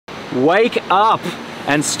Wake up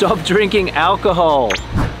and stop drinking alcohol.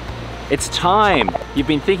 It's time. You've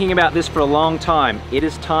been thinking about this for a long time. It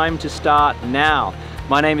is time to start now.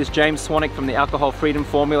 My name is James Swanwick from the Alcohol Freedom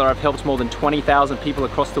Formula. I've helped more than 20,000 people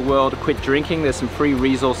across the world quit drinking. There's some free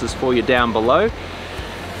resources for you down below.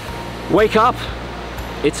 Wake up.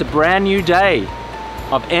 It's a brand new day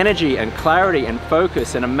of energy and clarity and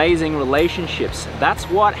focus and amazing relationships. That's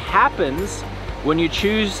what happens when you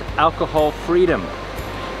choose alcohol freedom.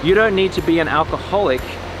 You don't need to be an alcoholic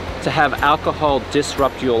to have alcohol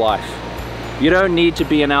disrupt your life. You don't need to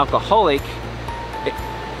be an alcoholic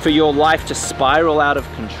for your life to spiral out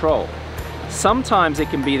of control. Sometimes it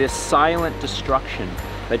can be this silent destruction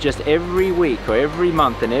that just every week or every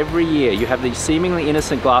month and every year you have these seemingly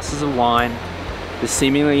innocent glasses of wine, this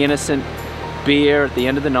seemingly innocent beer at the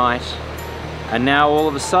end of the night, and now all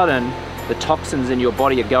of a sudden the toxins in your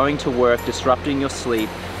body are going to work, disrupting your sleep.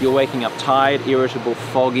 You're waking up tired, irritable,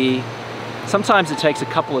 foggy. Sometimes it takes a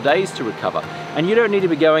couple of days to recover. And you don't need to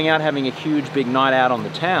be going out having a huge big night out on the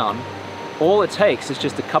town. All it takes is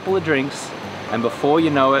just a couple of drinks, and before you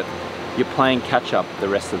know it, you're playing catch up the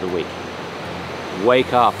rest of the week.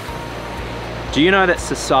 Wake up. Do you know that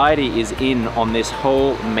society is in on this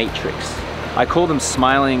whole matrix? I call them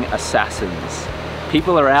smiling assassins.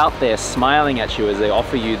 People are out there smiling at you as they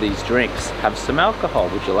offer you these drinks. Have some alcohol,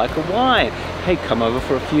 would you like a wine? Hey, come over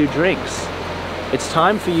for a few drinks. It's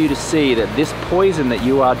time for you to see that this poison that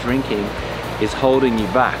you are drinking is holding you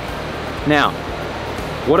back. Now,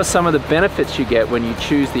 what are some of the benefits you get when you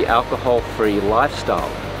choose the alcohol-free lifestyle?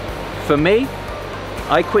 For me,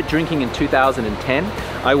 I quit drinking in 2010.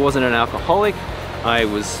 I wasn't an alcoholic. I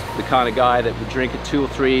was the kind of guy that would drink 2 or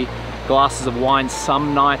 3 glasses of wine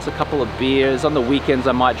some nights, a couple of beers. On the weekends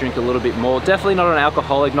I might drink a little bit more. Definitely not an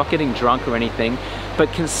alcoholic, not getting drunk or anything,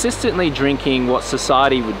 but consistently drinking what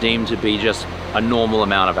society would deem to be just a normal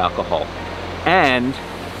amount of alcohol. And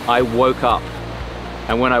I woke up.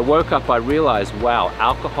 And when I woke up I realized, wow,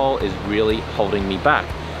 alcohol is really holding me back.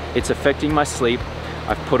 It's affecting my sleep.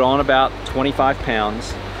 I've put on about 25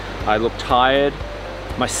 pounds. I look tired.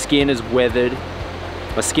 My skin is weathered.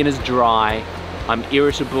 My skin is dry. I'm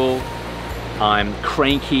irritable, I'm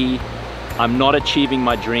cranky, I'm not achieving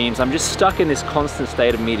my dreams. I'm just stuck in this constant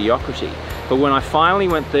state of mediocrity. But when I finally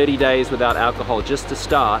went 30 days without alcohol just to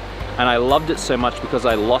start, and I loved it so much because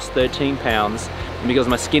I lost 13 pounds, and because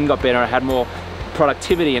my skin got better, I had more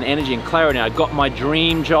productivity and energy and clarity, and I got my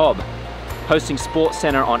dream job, hosting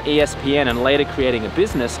SportsCenter on ESPN and later creating a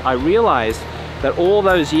business, I realized that all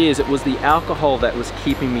those years it was the alcohol that was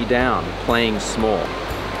keeping me down, playing small.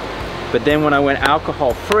 But then when I went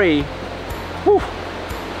alcohol free,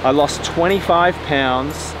 I lost 25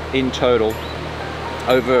 pounds in total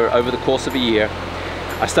over the course of a year.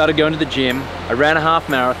 I started going to the gym, I ran a half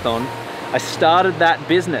marathon, I started that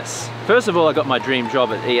business. First of all, I got my dream job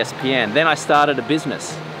at ESPN, then I started a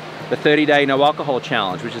business, the 30-day no alcohol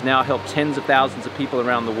challenge, which has now helped tens of thousands of people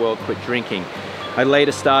around the world quit drinking. I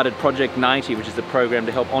later started Project 90, which is a program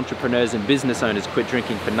to help entrepreneurs and business owners quit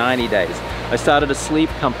drinking for 90 days. I started a sleep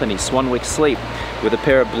company, Swanwick Sleep, with a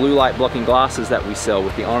pair of blue light blocking glasses that we sell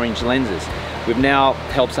with the orange lenses. We've now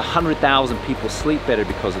helped 100,000 people sleep better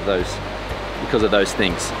because of those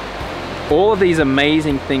things. All of these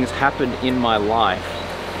amazing things happened in my life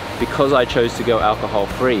because I chose to go alcohol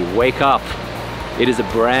free. Wake up. It is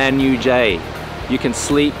a brand new day. You can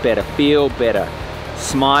sleep better, feel better,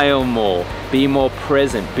 smile more, be more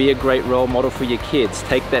present, be a great role model for your kids,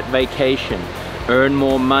 take that vacation, earn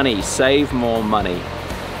more money, save more money.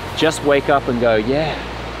 Just wake up and go, yeah,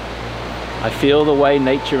 I feel the way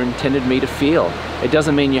nature intended me to feel. It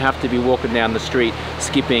doesn't mean you have to be walking down the street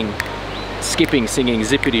skipping, singing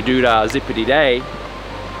zippity-doo-dah, zippity-day,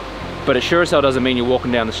 but it sure as hell doesn't mean you're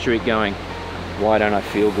walking down the street going, why don't I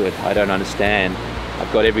feel good? I don't understand.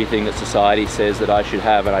 I've got everything that society says that I should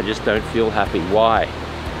have and I just don't feel happy. Why?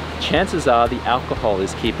 Chances are the alcohol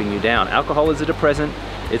is keeping you down. Alcohol is a depressant,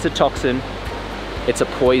 it's a toxin, it's a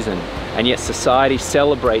poison, and yet society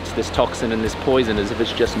celebrates this toxin and this poison as if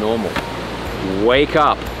it's just normal. Wake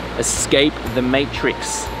up, escape the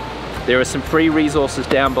matrix. There are some free resources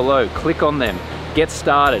down below. Click on them, get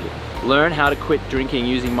started, learn how to quit drinking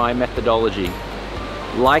using my methodology.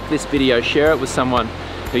 Like this video, share it with someone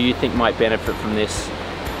who you think might benefit from this,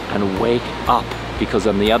 and wake up, because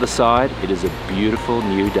on the other side, it is a beautiful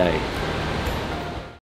new day.